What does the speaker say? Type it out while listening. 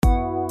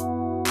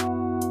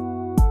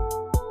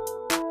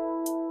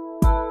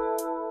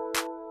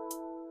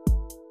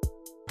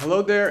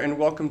Hello there, and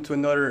welcome to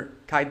another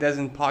Kai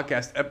Dezen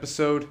podcast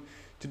episode.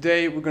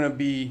 Today, we're gonna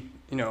be,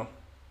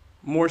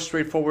 more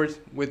straightforward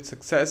with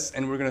success,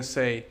 and we're going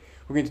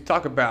to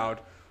talk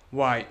about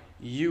why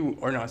you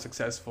are not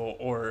successful,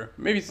 or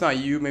maybe it's not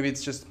you, maybe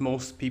it's just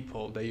most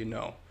people that you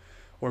know,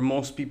 or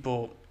most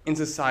people in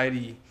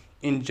society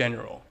in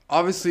general.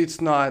 Obviously, it's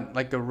not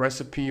like a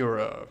recipe or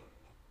a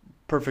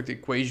perfect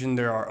equation.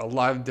 There are a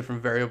lot of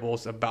different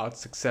variables about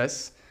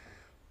success,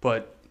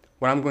 but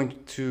what I'm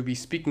going to be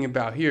speaking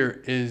about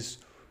here is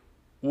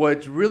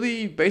what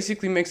really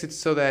basically makes it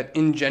so that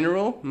in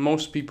general,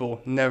 most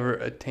people never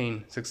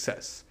attain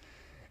success.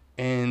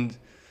 And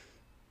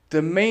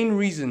the main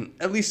reason,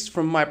 at least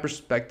from my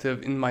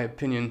perspective, in my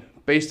opinion,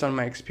 based on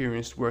my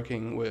experience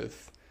working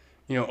with,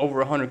 over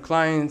 100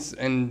 clients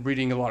and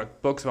reading a lot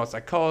of books about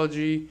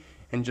psychology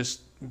and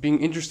just being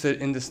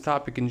interested in this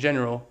topic in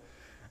general,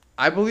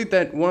 I believe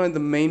that one of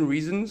the main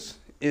reasons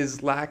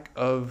is lack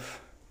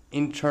of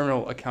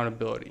internal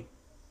accountability.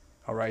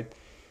 All right?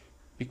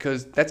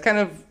 Because that's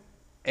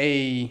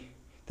a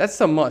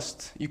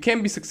must. You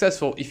can't be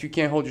successful if you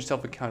can't hold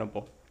yourself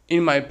accountable.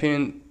 In my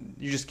opinion,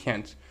 you just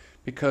can't.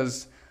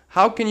 Because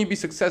how can you be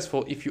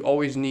successful if you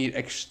always need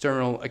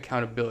external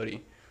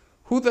accountability?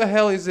 Who the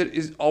hell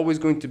is always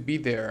going to be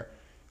there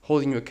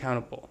holding you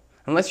accountable?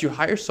 Unless you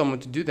hire someone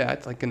to do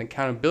that, like an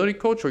accountability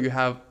coach, or you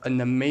have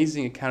an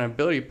amazing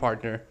accountability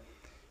partner,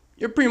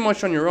 you're pretty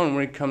much on your own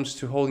when it comes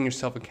to holding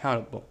yourself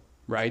accountable,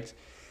 right?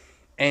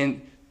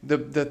 And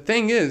the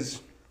thing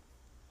is,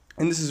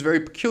 and this is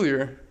very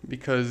peculiar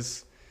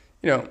because,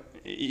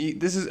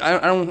 this is I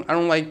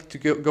don't like to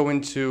go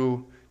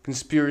into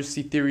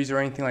conspiracy theories or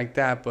anything like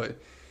that, but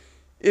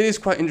it is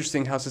quite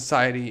interesting how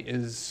society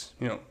is,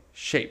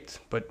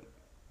 shaped. But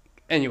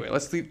anyway,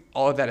 let's leave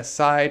all of that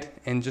aside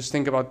and just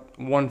think about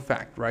one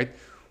fact, right?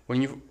 When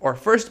you are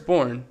first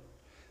born,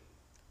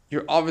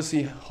 you're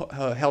obviously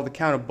held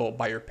accountable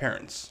by your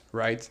parents,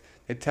 right?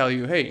 They tell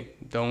you, hey,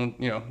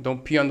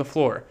 don't pee on the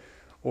floor,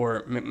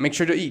 or make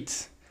sure to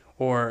eat,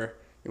 or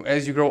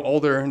as you grow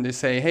older, they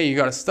say, hey, you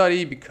gotta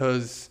study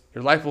because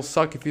your life will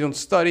suck if you don't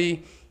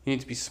study. You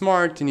need to be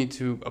smart. You need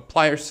to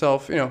apply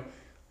yourself.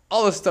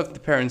 All the stuff the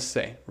parents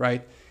say,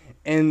 right?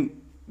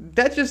 And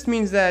that just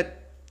means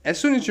that as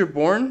soon as you're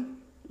born,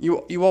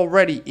 you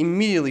already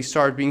immediately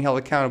start being held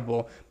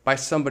accountable by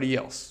somebody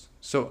else.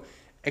 So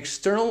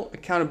external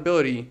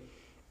accountability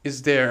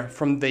is there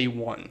from day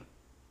one,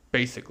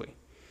 basically.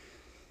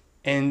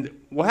 And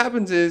what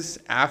happens is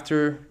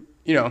after,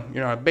 you're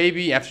not a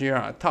baby, after you're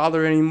not a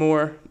toddler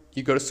anymore,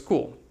 you go to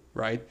school,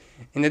 right?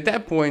 And at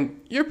that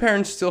point, your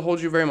parents still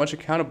hold you very much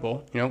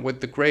accountable,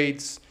 with the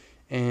grades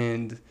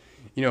and,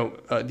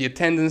 the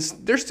attendance.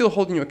 They're still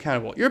holding you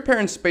accountable. Your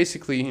parents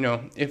basically,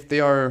 if they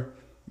are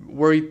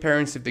worried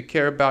parents, if they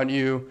care about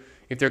you,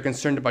 if they're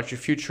concerned about your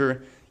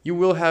future, you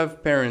will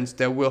have parents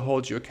that will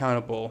hold you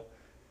accountable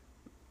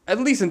at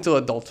least until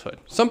adulthood.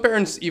 Some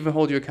parents even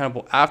hold you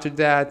accountable after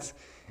that.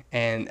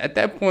 And at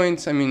that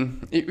point, I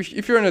mean,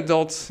 if you're an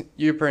adult,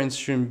 your parents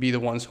shouldn't be the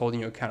ones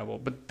holding you accountable.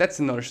 But that's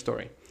another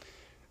story.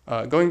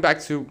 Going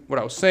back to what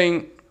I was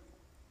saying,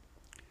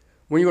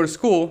 when you go to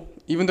school,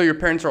 even though your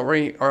parents are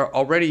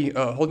already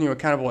holding you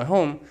accountable at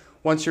home,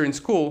 once you're in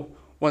school,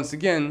 once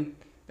again,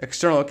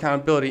 external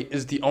accountability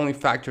is the only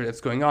factor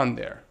that's going on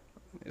there.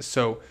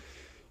 So,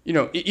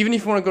 even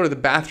if you want to go to the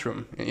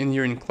bathroom and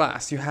you're in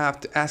class, you have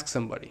to ask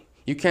somebody.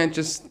 You can't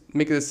just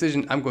make a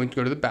decision, I'm going to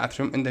go to the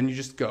bathroom, and then you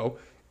just go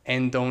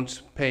and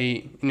don't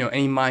pay,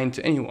 any mind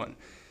to anyone.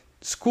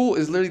 School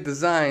is literally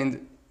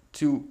designed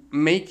to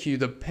make you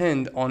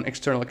depend on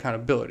external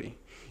accountability.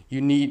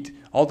 You need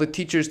all the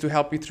teachers to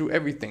help you through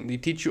everything. They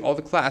teach you all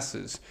the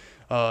classes.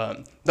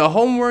 The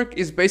homework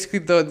is basically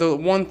the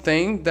one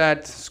thing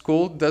that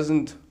school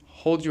doesn't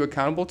hold you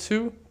accountable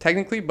to,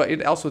 technically, but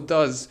it also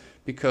does,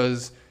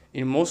 because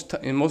in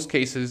most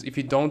cases, if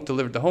you don't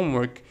deliver the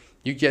homework,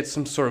 you get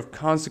some sort of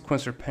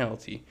consequence or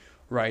penalty,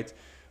 right?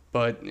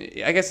 But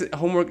I guess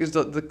homework is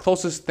the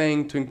closest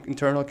thing to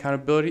internal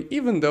accountability,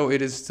 even though it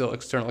is still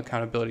external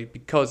accountability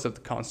because of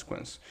the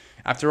consequence.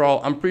 After all,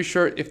 I'm pretty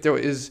sure if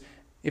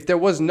there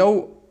was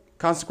no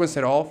consequence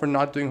at all for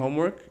not doing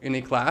homework in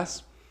a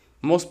class,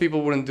 most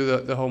people wouldn't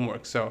do the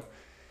homework. So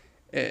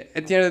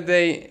at the end of the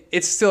day,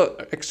 it's still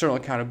external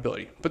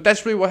accountability. But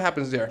that's really what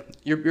happens there.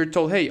 You're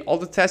told, hey, all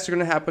the tests are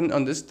going to happen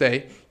on this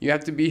day. You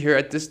have to be here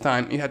at this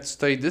time. You have to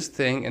study this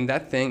thing and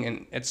that thing,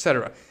 and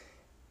etc.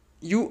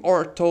 You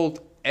are told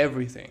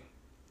everything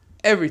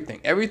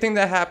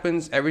that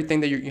happens, everything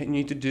that you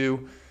need to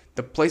do,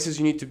 the places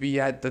you need to be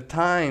at, the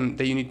time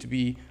that you need to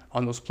be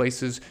on those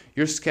places.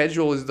 Your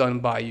schedule is done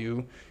by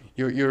you.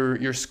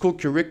 Your school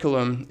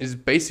curriculum is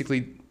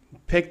basically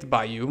picked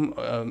by you.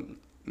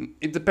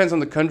 It depends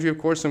on the country, of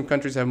course. Some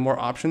countries have more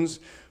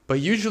options, but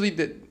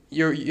usually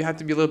you have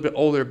to be a little bit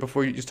older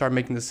before you start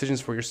making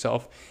decisions for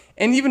yourself.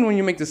 And even when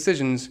you make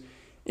decisions,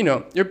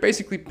 you're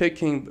basically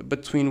picking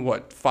between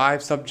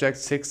 5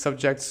 subjects, 6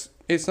 subjects.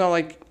 It's not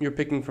like you're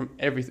picking from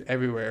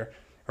everywhere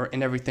or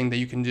in everything that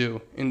you can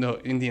do in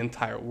the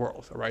entire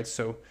world, all right?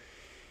 So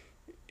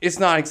it's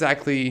not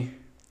exactly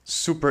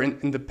super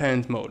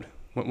independent mode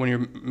when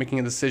you're making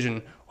a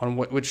decision on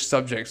which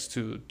subjects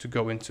to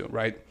go into,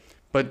 right?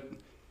 But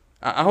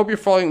I hope you're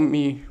following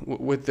me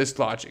with this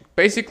logic.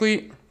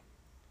 Basically,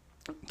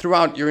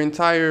 throughout your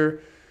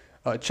entire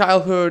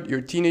childhood,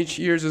 your teenage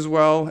years as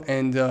well,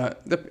 and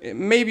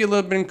maybe a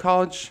little bit in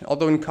college,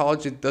 although in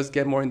college it does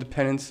get more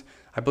independence.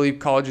 I believe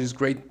college is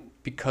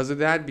great because of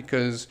that,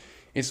 because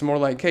it's more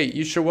like, hey,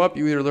 you show up,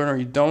 you either learn or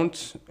you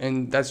don't,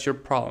 and that's your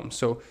problem.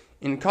 So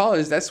in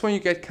college, that's when you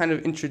get kind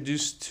of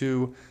introduced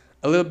to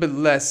a little bit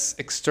less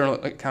external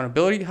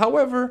accountability.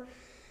 However,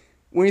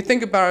 when you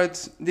think about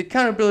it, the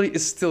accountability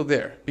is still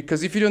there,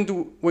 because if you don't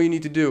do what you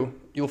need to do,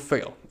 you'll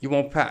fail. You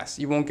won't pass.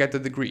 You won't get the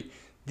degree.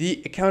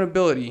 The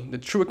accountability, the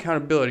true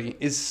accountability,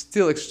 is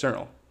still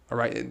external. All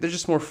right, there's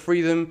just more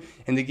freedom,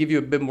 and they give you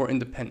a bit more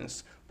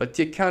independence. But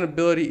the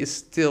accountability is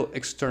still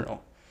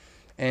external.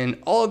 And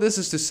all of this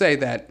is to say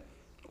that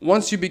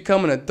once you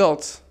become an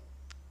adult,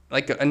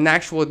 like an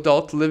actual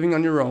adult living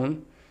on your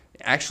own,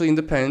 actually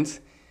independent,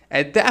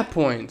 at that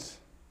point,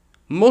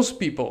 most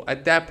people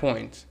at that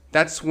point,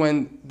 that's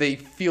when they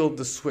feel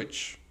the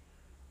switch.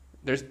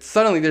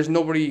 There's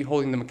nobody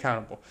holding them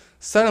accountable.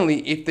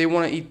 Suddenly, if they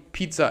want to eat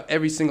pizza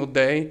every single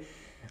day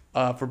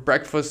for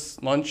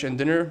breakfast, lunch, and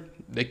dinner,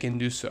 they can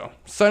do so.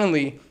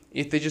 Suddenly,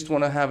 if they just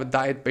want to have a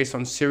diet based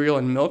on cereal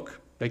and milk,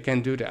 they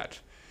can do that.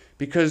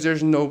 Because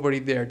there's nobody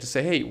there to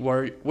say, hey,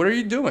 what are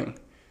you doing?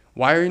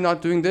 Why are you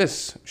not doing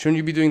this? Shouldn't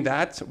you be doing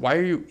that? Why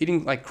are you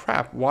eating like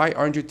crap? Why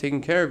aren't you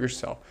taking care of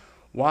yourself?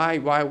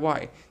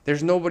 Why?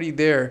 There's nobody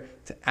there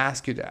to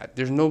ask you that.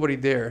 There's nobody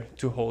there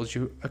to hold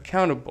you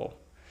accountable.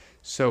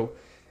 So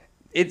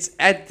it's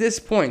at this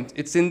point,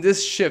 it's in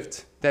this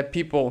shift that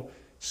people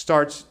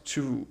start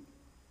to,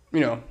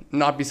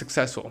 not be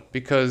successful.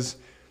 Because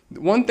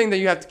one thing that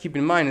you have to keep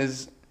in mind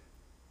is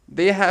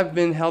they have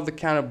been held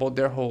accountable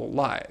their whole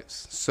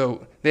lives.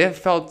 So they have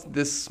felt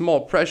this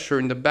small pressure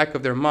in the back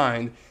of their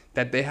mind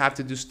that they have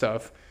to do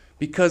stuff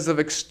because of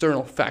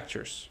external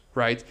factors,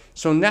 right?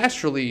 So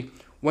naturally,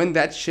 when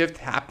that shift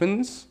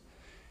happens,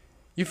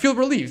 you feel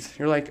relieved.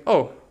 You're like,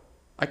 oh,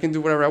 I can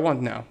do whatever I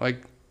want now.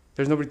 Like,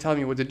 there's nobody telling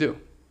me what to do.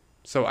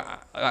 So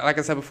like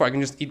I said before, I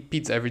can just eat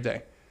pizza every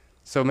day.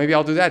 So maybe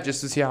I'll do that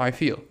just to see how I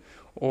feel.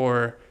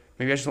 Or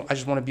maybe I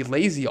just want to be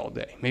lazy all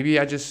day. Maybe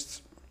I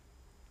just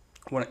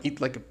want to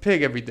eat like a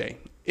pig every day.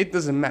 It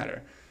doesn't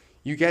matter.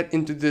 You get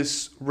into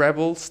this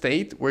rebel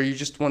state where you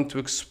just want to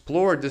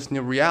explore this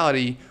new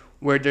reality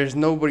where there's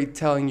nobody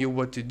telling you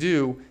what to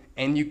do,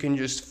 and you can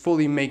just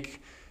fully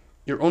make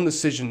your own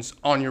decisions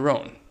on your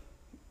own.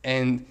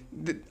 And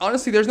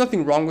honestly, there's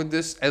nothing wrong with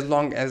this as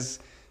long as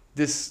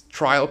this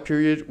trial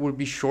period would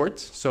be short.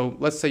 So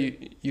let's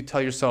say you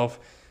tell yourself,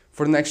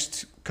 for the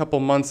next couple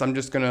months, I'm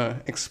just going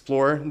to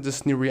explore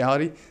this new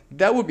reality.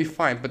 That would be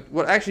fine. But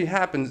what actually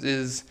happens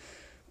is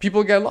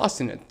people get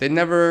lost in it. They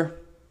never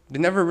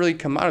really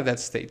come out of that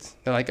state.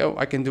 They're like, oh,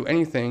 I can do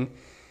anything.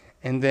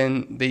 And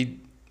then they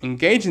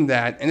engage in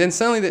that. And then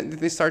suddenly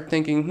they start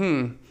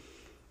thinking,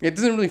 it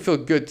doesn't really feel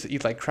good to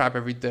eat like crap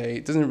every day.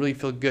 It doesn't really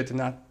feel good to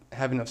not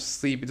have enough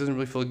sleep. It doesn't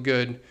really feel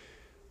good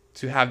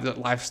to have the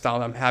lifestyle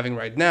that I'm having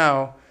right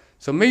now.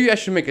 So maybe I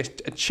should make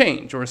a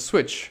change or a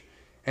switch.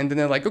 And then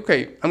they're like,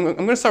 okay, I'm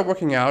going to start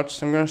working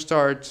out. I'm going to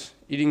start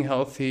eating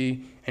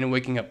healthy and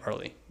waking up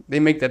early. They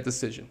make that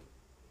decision.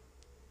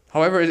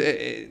 However,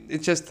 it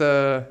was just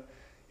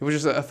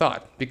a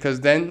thought,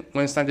 because then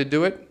when it's time to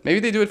do it, maybe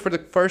they do it for the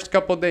first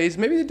couple of days,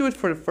 maybe they do it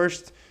for the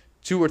first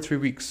 2 or 3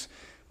 weeks.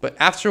 But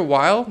after a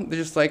while, they're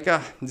just like,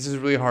 this is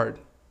really hard.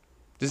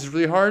 This is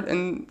really hard,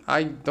 and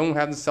I don't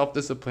have the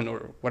self-discipline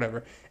or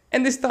whatever.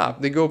 And they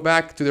stop. They go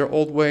back to their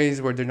old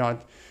ways where they're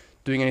not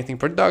doing anything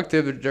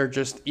productive. They're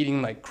just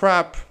eating like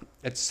crap,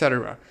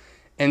 etc.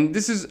 And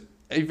this is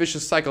a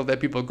vicious cycle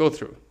that people go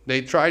through.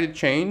 They try to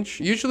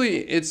change.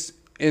 Usually it's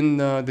in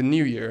the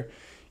new year.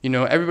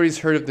 Everybody's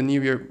heard of the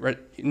New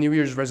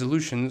Year's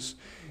resolutions.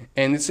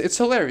 And it's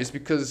hilarious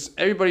because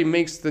everybody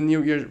makes the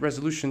New Year's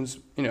resolutions,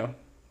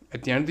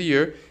 at the end of the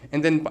year.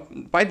 And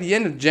then by the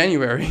end of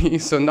January,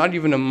 so not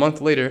even a month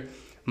later,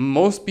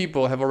 most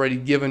people have already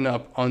given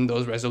up on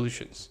those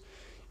resolutions,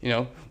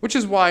 which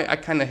is why I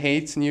kind of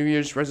hate New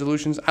Year's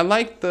resolutions. I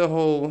like the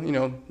whole,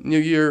 New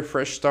Year,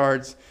 fresh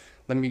starts.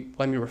 Let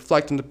me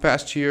reflect on the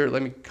past year.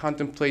 Let me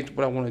contemplate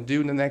what I want to do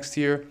in the next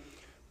year.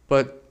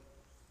 But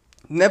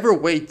never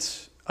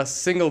wait a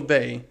single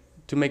day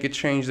to make a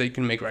change that you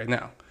can make right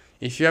now.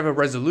 If you have a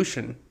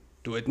resolution,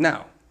 do it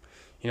now.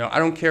 I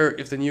don't care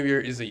if the new year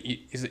is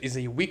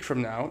a week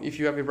from now. If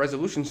you have a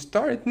resolution,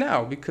 start it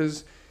now,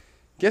 because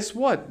guess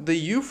what? The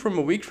you from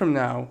a week from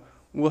now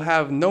will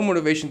have no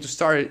motivation to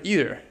start it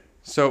either.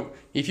 So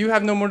if you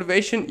have no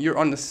motivation, you're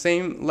on the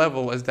same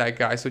level as that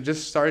guy. So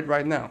just start it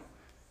right now.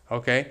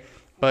 Okay?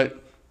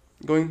 But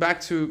going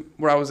back to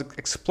what I was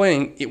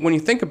explaining, when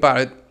you think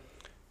about it,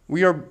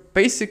 we are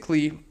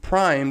basically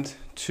primed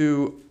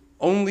to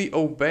only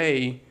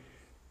obey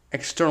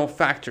external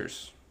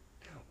factors.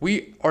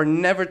 We are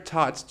never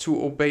taught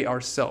to obey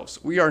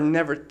ourselves. We are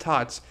never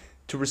taught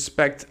to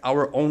respect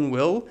our own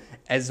will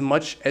as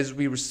much as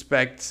we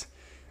respect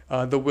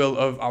the will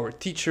of our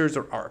teachers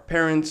or our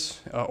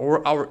parents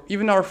or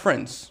even our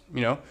friends.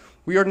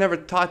 We are never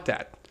taught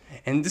that,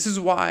 and this is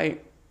why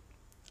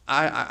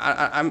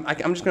I'm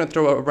just gonna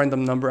throw a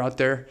random number out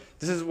there.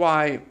 This is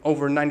why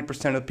over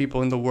 90% of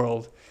people in the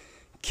world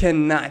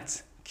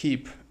cannot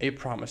keep a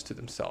promise to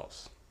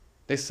themselves.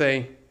 They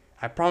say,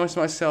 I promised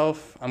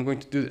myself I'm going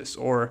to do this,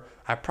 or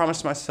I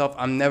promised myself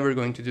I'm never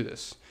going to do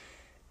this.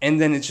 And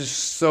then it's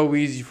just so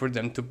easy for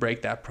them to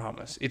break that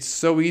promise. It's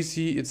so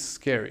easy, it's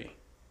scary.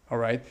 All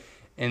right?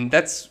 And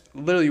that's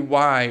literally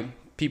why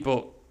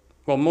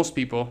most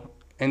people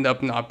end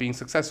up not being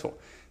successful.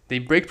 They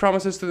break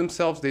promises to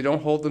themselves, they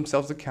don't hold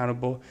themselves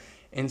accountable.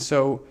 And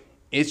so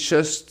it's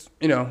just,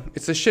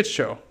 it's a shit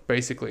show,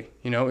 basically.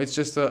 It's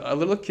just a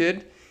little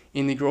kid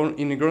in a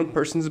grown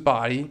person's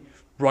body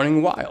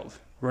running wild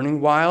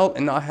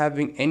and not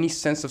having any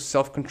sense of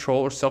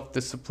self-control or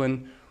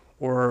self-discipline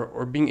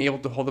or being able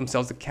to hold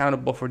themselves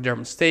accountable for their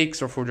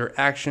mistakes or for their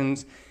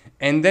actions.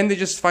 And then they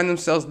just find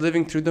themselves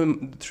living through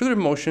their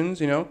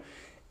emotions,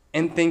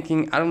 and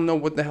thinking, I don't know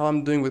what the hell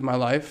I'm doing with my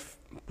life,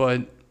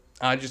 but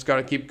I just got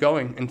to keep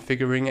going and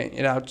figuring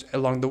it out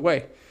along the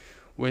way,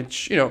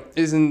 which,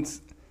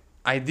 isn't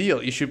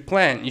ideal. You should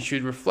plan, you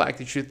should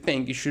reflect, you should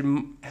think, you should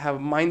have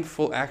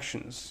mindful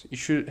actions. You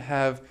should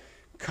have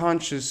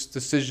conscious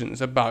decisions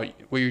about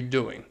what you're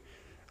doing.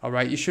 All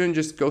right, you shouldn't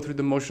just go through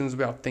the motions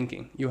without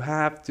thinking. You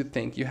have to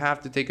think. You have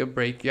to take a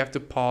break. You have to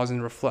pause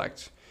and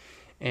reflect.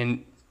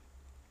 And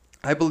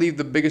I believe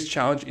the biggest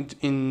challenge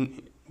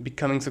in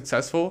becoming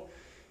successful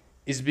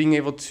is being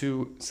able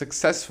to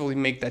successfully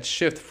make that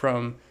shift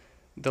from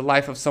the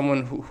life of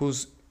someone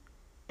whose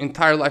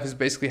entire life is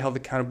basically held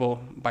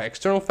accountable by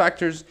external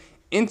factors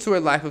into a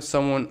life of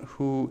someone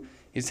who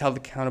is held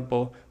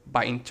accountable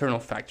by internal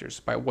factors,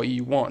 by what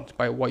you want,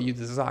 by what you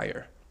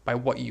desire, by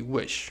what you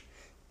wish.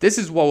 This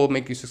is what will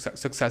make you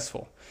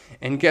successful.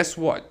 And guess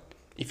what?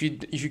 If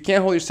you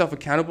can't hold yourself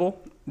accountable,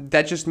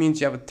 that just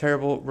means you have a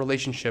terrible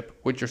relationship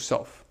with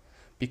yourself.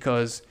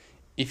 Because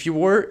if you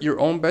were your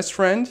own best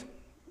friend,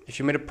 if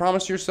you made a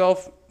promise to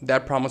yourself,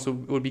 that promise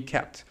would be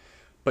kept.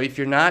 But if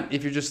you're not,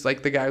 if you're just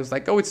like the guy who's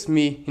like, oh, it's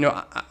me,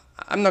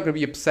 I'm not going to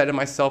be upset at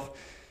myself.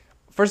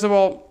 First of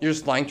all, you're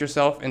just lying to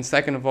yourself. And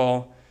second of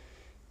all,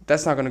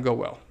 that's not going to go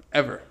well.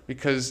 Ever.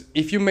 Because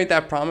if you made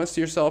that promise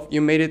to yourself, you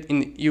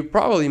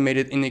probably made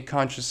it in a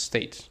conscious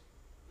state.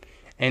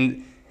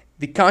 And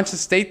the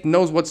conscious state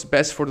knows what's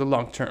best for the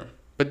long term.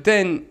 But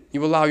then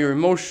you allow your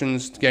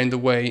emotions to get in the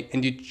way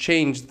and you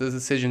change the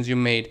decisions you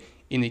made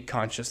in a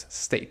conscious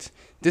state.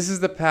 This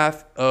is the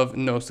path of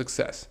no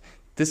success.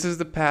 This is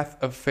the path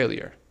of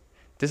failure.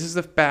 This is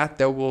the path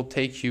that will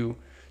take you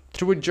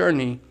through a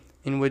journey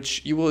in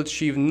which you will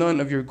achieve none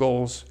of your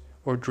goals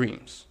or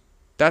dreams.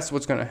 That's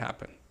what's going to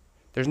happen.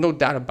 There's no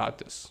doubt about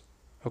this,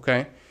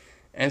 okay?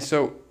 And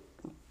so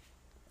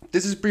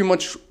this is pretty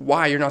much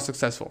why you're not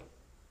successful.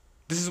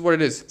 This is what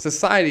it is.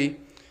 Society,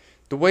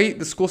 the way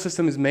the school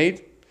system is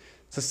made,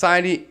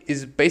 society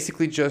is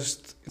basically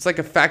it's like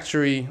a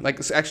factory, like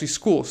it's actually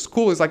school.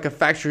 School is like a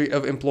factory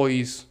of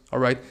employees, all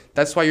right?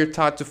 That's why you're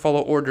taught to follow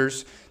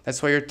orders.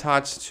 That's why you're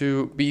taught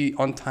to be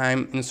on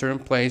time in a certain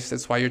place.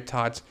 That's why you're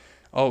taught,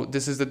 oh,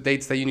 this is the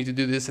dates that you need to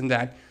do this and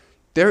that.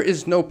 There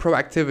is no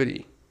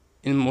proactivity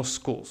in most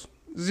schools.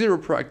 Zero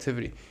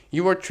proactivity.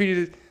 You are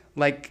treated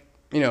like,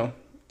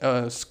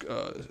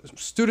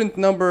 student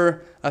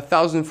number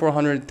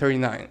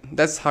 1439.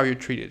 That's how you're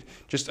treated.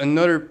 Just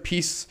another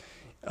piece,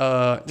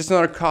 just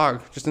another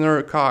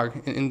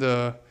cog in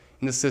the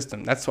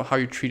system. That's how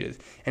you're treated.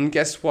 And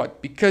guess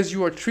what? Because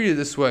you are treated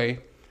this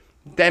way,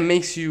 that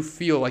makes you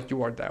feel like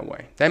you are that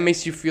way. That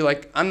makes you feel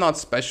like I'm not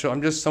special.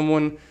 I'm just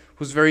someone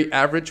who's very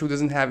average, who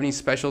doesn't have any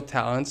special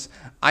talents.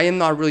 I am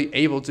not really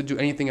able to do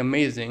anything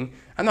amazing.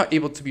 I'm not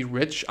able to be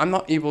rich. I'm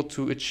not able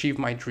to achieve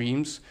my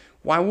dreams.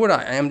 Why would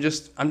I? I'm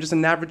just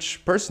an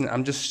average person.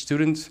 I'm just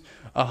student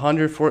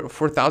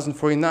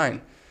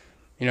 4,049.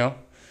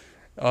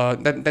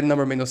 That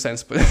number made no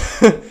sense, but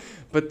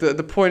but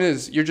the point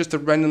is, you're just a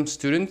random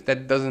student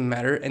that doesn't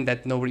matter and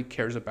that nobody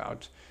cares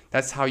about.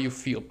 That's how you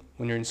feel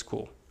when you're in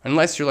school.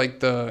 Unless you're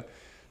like the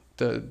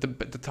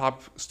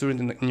top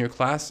student in your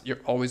class, you're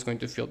always going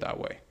to feel that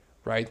way,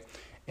 right?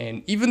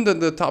 And even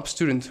the top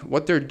student,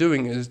 what they're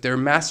doing is they're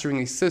mastering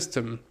a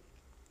system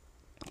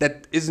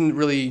that isn't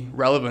really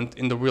relevant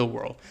in the real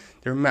world.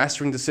 They're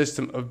mastering the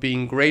system of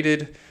being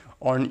graded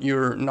on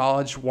your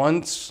knowledge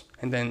once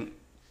and then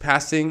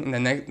passing,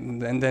 and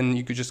then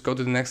you could just go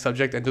to the next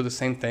subject and do the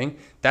same thing.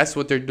 That's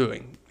what they're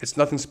doing. It's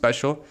nothing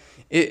special.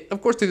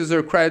 Of course, they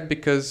deserve credit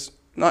because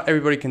not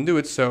everybody can do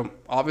it, so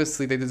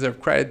obviously they deserve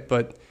credit,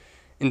 but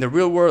in the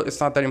real world, it's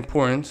not that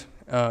important.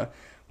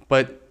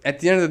 But at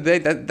the end of the day,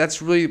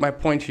 that's really my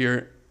point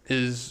here,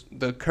 is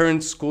the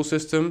current school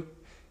system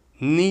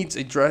needs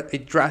a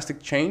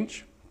drastic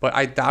change, but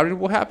I doubt it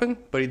will happen,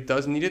 but it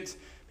does need it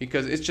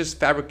because it's just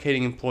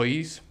fabricating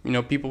employees,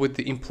 people with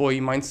the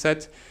employee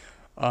mindset.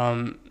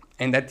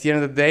 And at the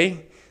end of the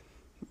day,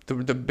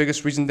 the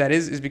biggest reason that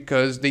is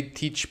because they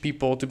teach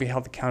people to be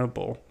held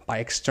accountable by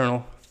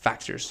external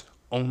factors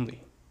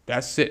only.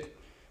 That's it.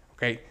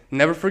 Okay,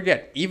 never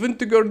forget, even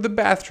to go to the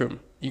bathroom,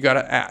 you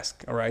gotta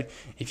ask. All right,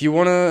 if you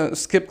wanna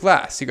skip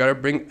class, you gotta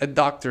bring a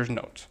doctor's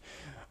note.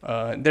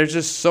 There's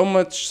just so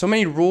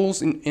many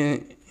rules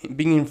in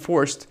being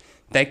enforced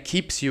that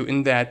keeps you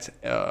in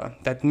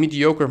that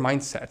mediocre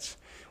mindset,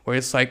 where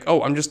it's like,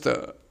 oh, I'm just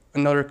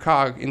another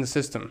cog in the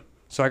system,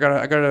 so I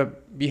gotta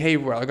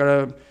behave well. I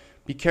gotta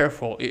be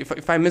careful.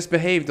 If I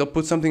misbehave, they'll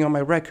put something on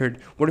my record.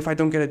 What if I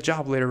don't get a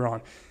job later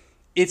on?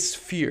 It's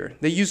fear.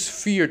 They use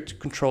fear to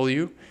control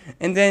you.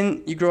 And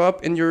then you grow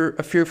up and you're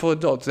a fearful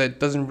adult that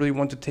doesn't really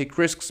want to take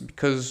risks,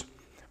 because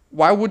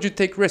why would you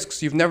take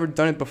risks? You've never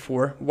done it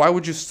before. Why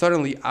would you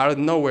suddenly, out of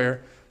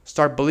nowhere,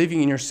 start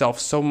believing in yourself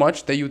so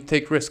much that you would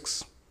take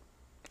risks?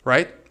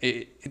 Right?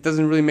 It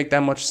doesn't really make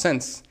that much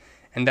sense.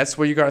 And that's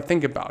what you got to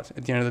think about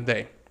at the end of the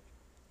day.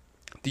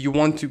 Do you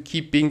want to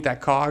keep being that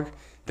cog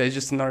that is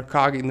just another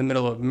cog in the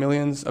middle of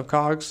millions of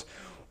cogs?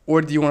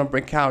 Or do you want to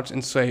break out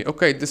and say,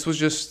 okay, this was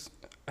just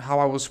how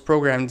I was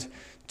programmed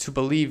to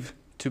believe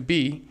to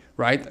be,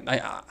 right?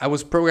 I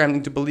was programmed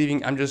into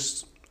believing I'm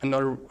just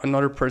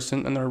another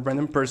person, another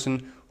random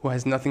person who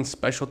has nothing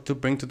special to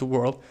bring to the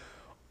world.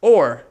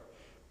 Or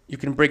you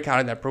can break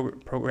out of that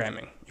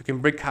programming. You can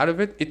break out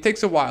of it. It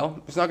takes a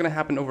while. It's not going to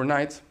happen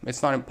overnight.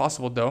 It's not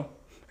impossible though.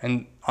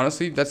 And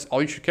honestly, that's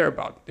all you should care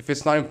about. If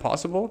it's not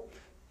impossible,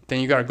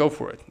 then you got to go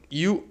for it.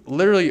 You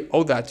literally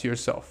owe that to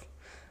yourself.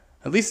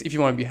 At least if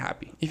you want to be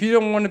happy. If you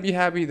don't want to be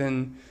happy,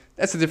 then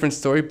that's a different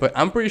story. But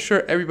I'm pretty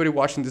sure everybody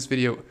watching this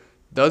video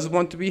does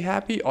want to be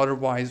happy.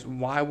 Otherwise,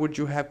 why would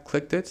you have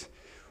clicked it?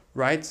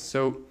 Right?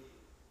 So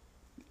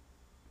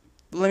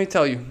let me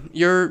tell you,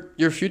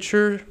 your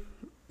future,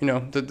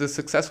 the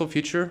successful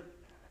future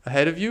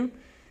ahead of you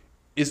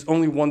is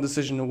only one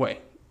decision away.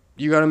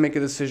 You got to make a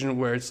decision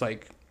where it's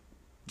like,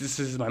 this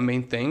is my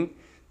main thing.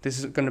 This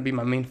is going to be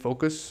my main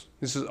focus.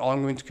 This is all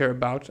I'm going to care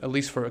about, at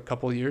least for a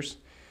couple of years.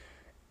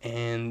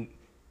 And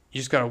you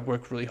just got to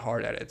work really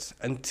hard at it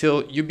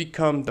until you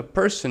become the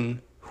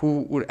person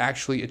who would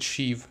actually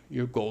achieve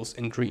your goals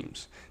and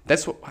dreams.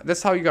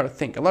 That's how you got to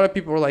think. A lot of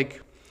people are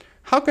like,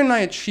 how can I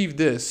achieve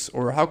this?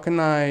 Or how can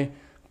I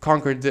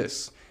conquer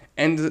this?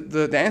 And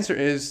the answer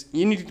is,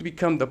 you need to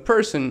become the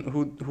person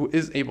who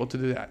is able to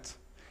do that.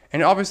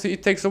 And obviously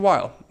it takes a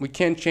while. We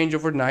can't change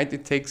overnight.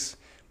 It takes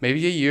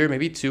maybe a year,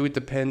 maybe two. It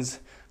depends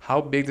how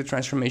big the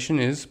transformation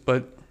is.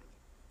 But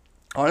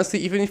honestly,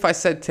 even if I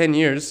said 10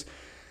 years,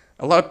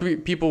 a lot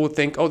of people would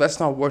think, oh,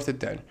 that's not worth it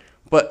then.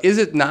 But is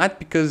it not?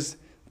 Because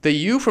the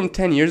you from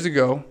 10 years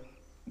ago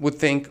would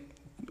think,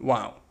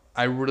 wow,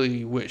 I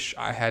really wish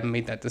I had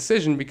made that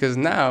decision, because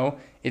now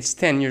it's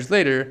 10 years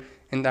later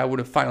and I would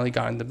have finally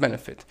gotten the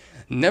benefit.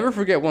 Never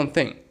forget one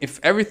thing. If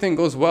everything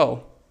goes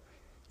well,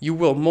 you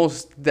will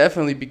most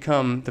definitely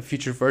become the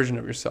future version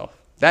of yourself.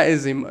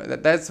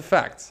 That's a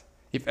fact.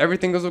 If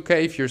everything goes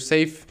okay, if you're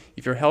safe,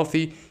 if you're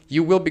healthy,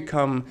 you will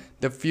become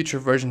the future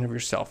version of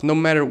yourself, no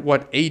matter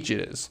what age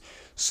it is.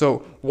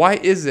 So why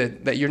is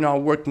it that you're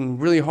not working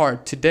really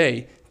hard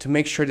today to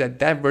make sure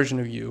that version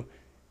of you,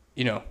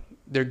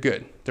 they're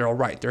good, they're all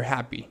right, they're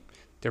happy,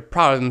 they're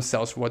proud of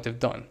themselves for what they've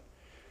done?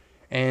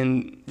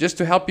 And just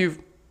to help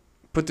you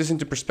put this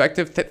into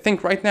perspective,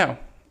 think right now.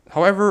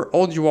 However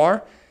old you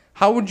are,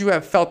 how would you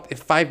have felt if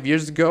 5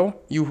 years ago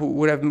you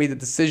would have made the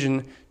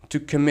decision to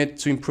commit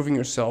to improving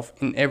yourself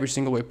in every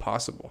single way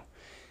possible?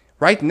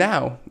 Right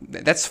now,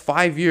 that's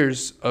 5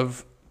 years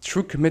of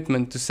true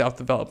commitment to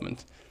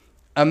self-development.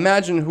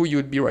 Imagine who you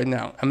would be right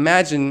now.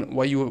 Imagine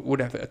what you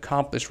would have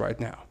accomplished right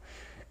now.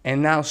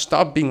 And now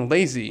stop being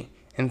lazy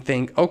and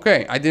think,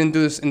 okay, I didn't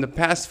do this in the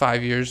past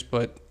 5 years,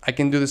 but I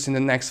can do this in the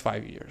next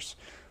 5 years.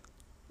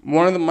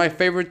 One of my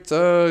favorite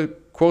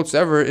quotes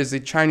ever is a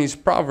Chinese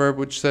proverb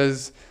which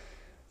says,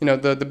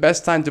 the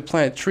best time to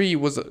plant a tree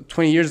was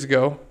 20 years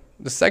ago.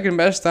 The second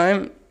best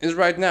time is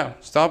right now.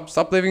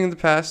 Stop living in the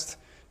past.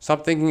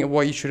 Stop thinking of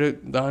what you should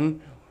have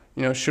done.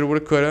 Shoulda,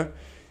 woulda, coulda.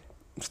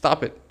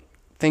 Stop it.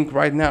 Think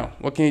right now.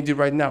 What can you do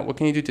right now? What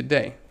can you do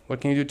today?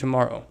 What can you do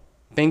tomorrow?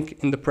 Think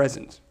in the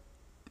present.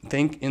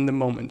 Think in the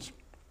moment.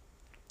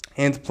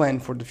 And plan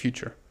for the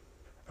future.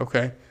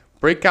 Okay?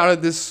 Break out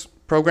of this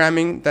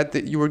programming that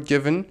you were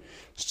given.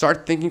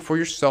 Start thinking for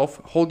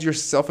yourself. Hold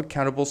yourself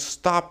accountable.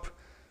 Stop.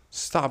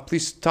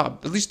 Please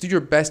stop. At least do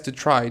your best to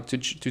try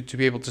to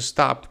be able to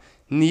stop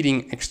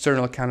needing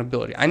external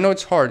accountability. I know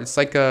it's hard. It's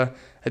like a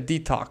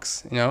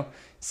detox,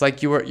 It's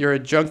like you're a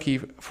junkie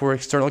for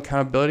external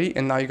accountability,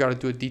 and now you got to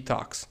do a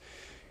detox.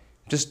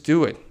 Just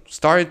do it.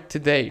 Start it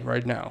today,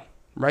 right now.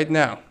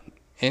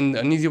 And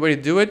an easy way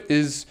to do it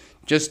is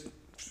just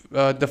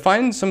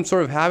define some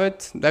sort of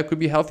habit that could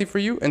be healthy for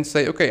you and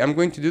say, okay, I'm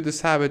going to do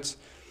this habit.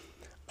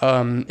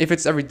 If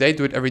it's every day,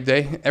 do it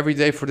every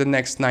day for the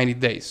next 90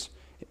 days.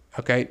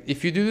 Okay,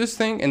 if you do this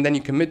thing and then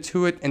you commit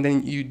to it and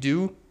then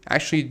you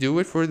actually do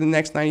it for the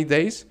next 90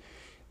 days,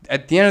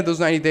 at the end of those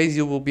 90 days,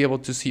 you will be able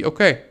to see,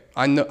 okay,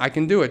 I know I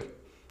can do it.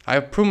 I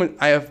have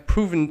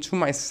proven to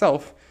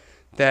myself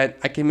that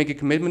I can make a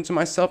commitment to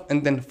myself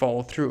and then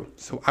follow through.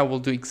 So I will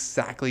do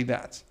exactly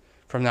that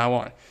from now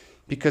on.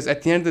 Because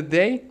at the end of the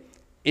day,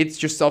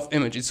 It's your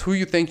self-image. It's who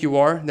you think you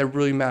are that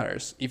really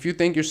matters. If you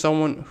think you're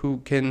someone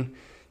who can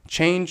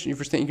change, if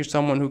you think you're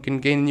someone who can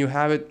gain a new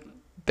habit,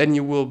 then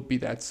you will be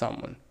that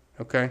someone.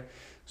 Okay?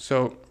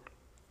 So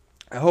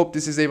I hope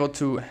this is able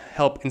to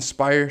help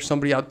inspire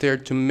somebody out there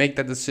to make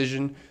that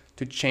decision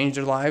to change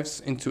their lives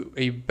into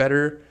a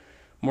better,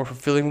 more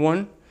fulfilling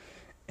one.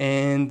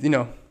 And,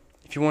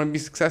 if you want to be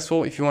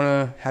successful, if you want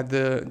to have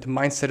the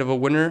mindset of a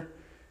winner,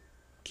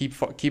 keep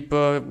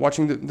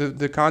watching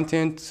the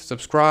content,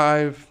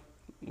 subscribe,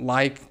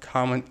 like,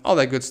 comment, all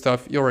that good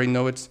stuff. You already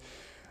know it.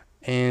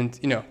 And,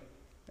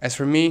 as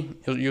for me,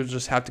 you'll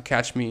just have to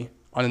catch me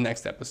on the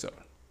next episode.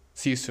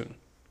 See you soon.